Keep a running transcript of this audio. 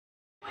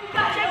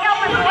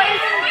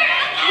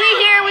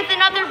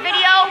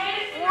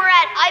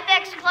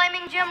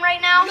climbing gym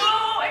right now.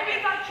 No, I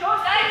mean, not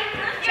just.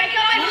 Check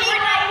out my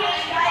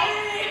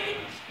Fortnite.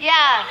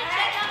 Yeah.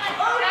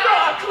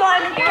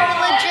 Climbing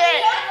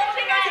Legit.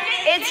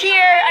 It's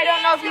here. I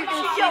don't know if you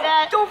can see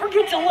that. Don't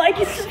forget to like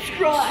and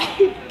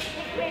subscribe.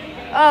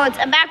 Oh, it's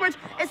backwards.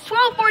 It's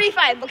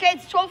 12:45. Okay,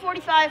 it's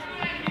 12:45.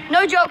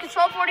 No joke. It's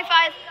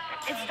 12:45.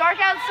 It's dark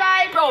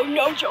outside. Bro,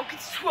 no joke.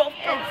 It's 12.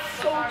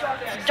 It's so dark.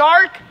 It's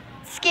dark.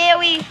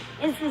 Scaly.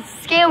 It's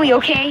scaly,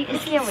 okay?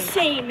 It's scaly.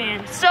 Insane,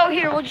 man. So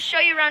here, we'll just show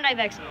you around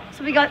ibex.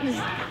 So we got this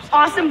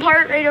awesome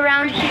part right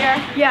around here.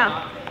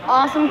 Yeah.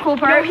 Awesome, cool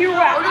part. No, here we're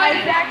at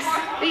ibex.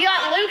 We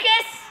got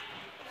Lucas.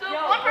 So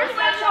one person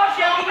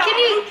Can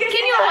you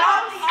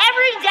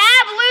every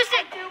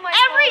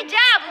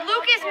dab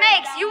Lucas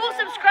makes, you will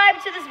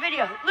subscribe to this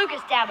video.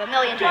 Lucas dab a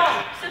million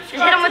times. Just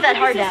hit him with that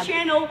hard dab.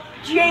 Channel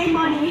J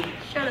Money.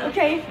 Shut up.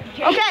 Okay.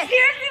 Okay.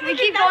 We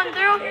keep going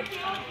through.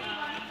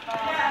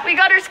 We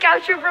got our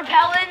scout troop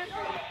repelling.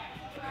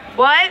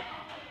 What?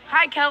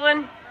 Hi,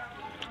 Kellen.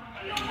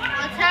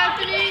 What's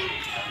happening?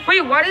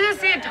 Wait, why does it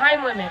say a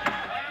time limit?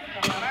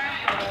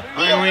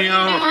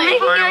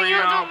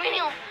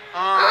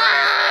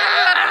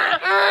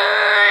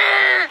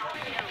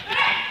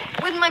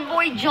 With my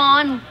boy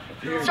John.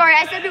 Sorry,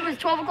 I said it was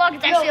 12 o'clock.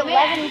 It's actually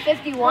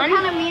 11:51. What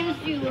kind of memes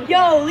do you look?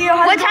 Yo, Leo.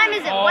 What time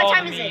is it? What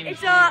time is it?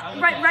 It's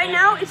right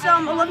now. It's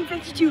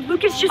 11:52.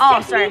 Lucas just Oh,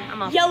 texted sorry. me.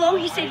 I'm off. Yellow.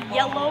 He said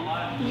yellow.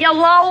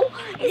 Yellow.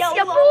 It's Yellow.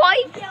 your boy.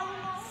 Yellow.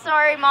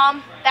 Sorry,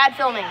 Mom. Bad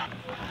filming.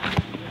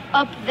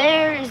 Up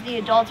there is the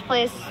adults'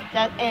 place.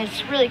 And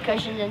it's really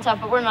cushioned and stuff,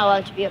 but we're not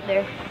allowed to be up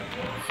there.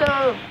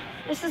 So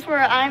this is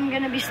where I'm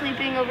gonna be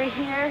sleeping over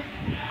here.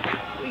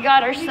 We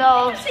got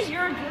ourselves.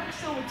 You're a dork,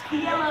 so it's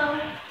yellow.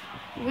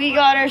 We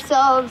got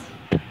ourselves.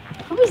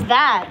 Who was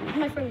that?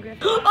 My friend Griff.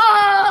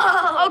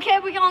 Oh! Okay,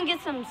 we're gonna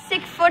get some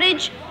sick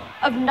footage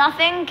of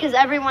nothing because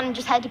everyone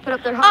just had to put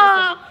up their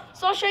harnesses.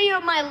 So I'll show you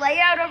my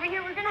layout over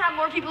here. We're gonna have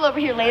more people over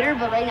here later,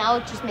 but right now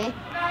it's just me.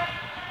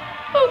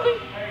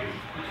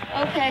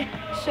 Okay,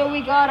 so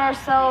we got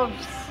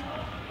ourselves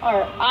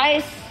our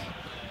ice.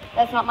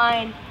 That's not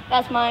mine.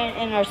 That's mine,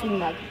 and our sleeping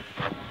bag.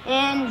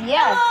 And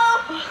yeah.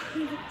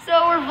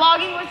 So we're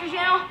vlogging. What's your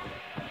channel?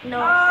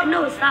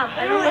 No, stop.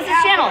 I don't What's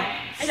his channel?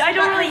 I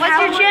don't really What's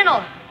have your one. channel?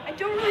 I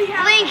don't really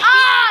have Link. No.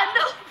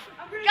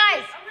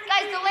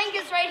 Guys, the link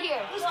is right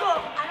here. Let's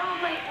go. I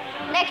don't like.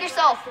 Neck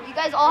yourself. You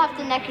guys all have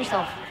to neck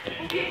yourself.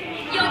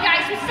 Yo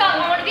guys, what's up?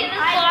 I want to be in this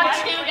vlog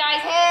too,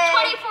 guys. Hey.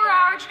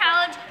 24-hour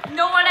challenge.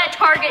 No one at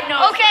Target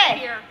knows.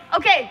 Okay.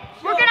 Okay.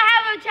 We're gonna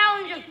have a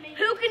challenge of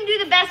who can do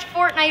the best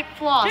Fortnite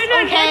floss. No,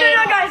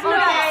 guys. No,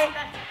 Okay.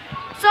 guys.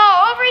 So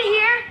over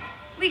here,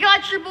 we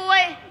got your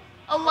boy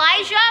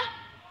Elijah.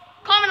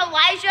 Comment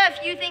Elijah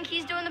if you think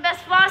he's doing the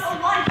best floss.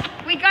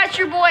 We got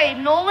your boy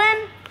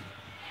Nolan.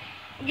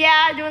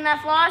 Yeah, doing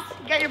that floss.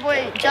 You got your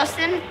boy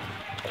Justin.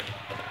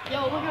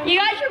 You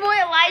got your boy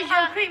Elijah.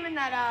 I'm creaming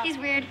that up. He's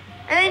weird.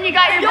 And then you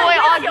got your boy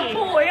Augie.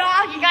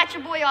 You got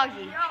your boy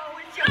Augie.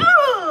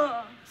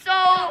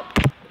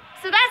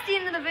 So that's the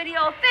end of the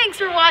video. Thanks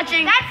for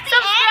watching. That's the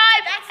end?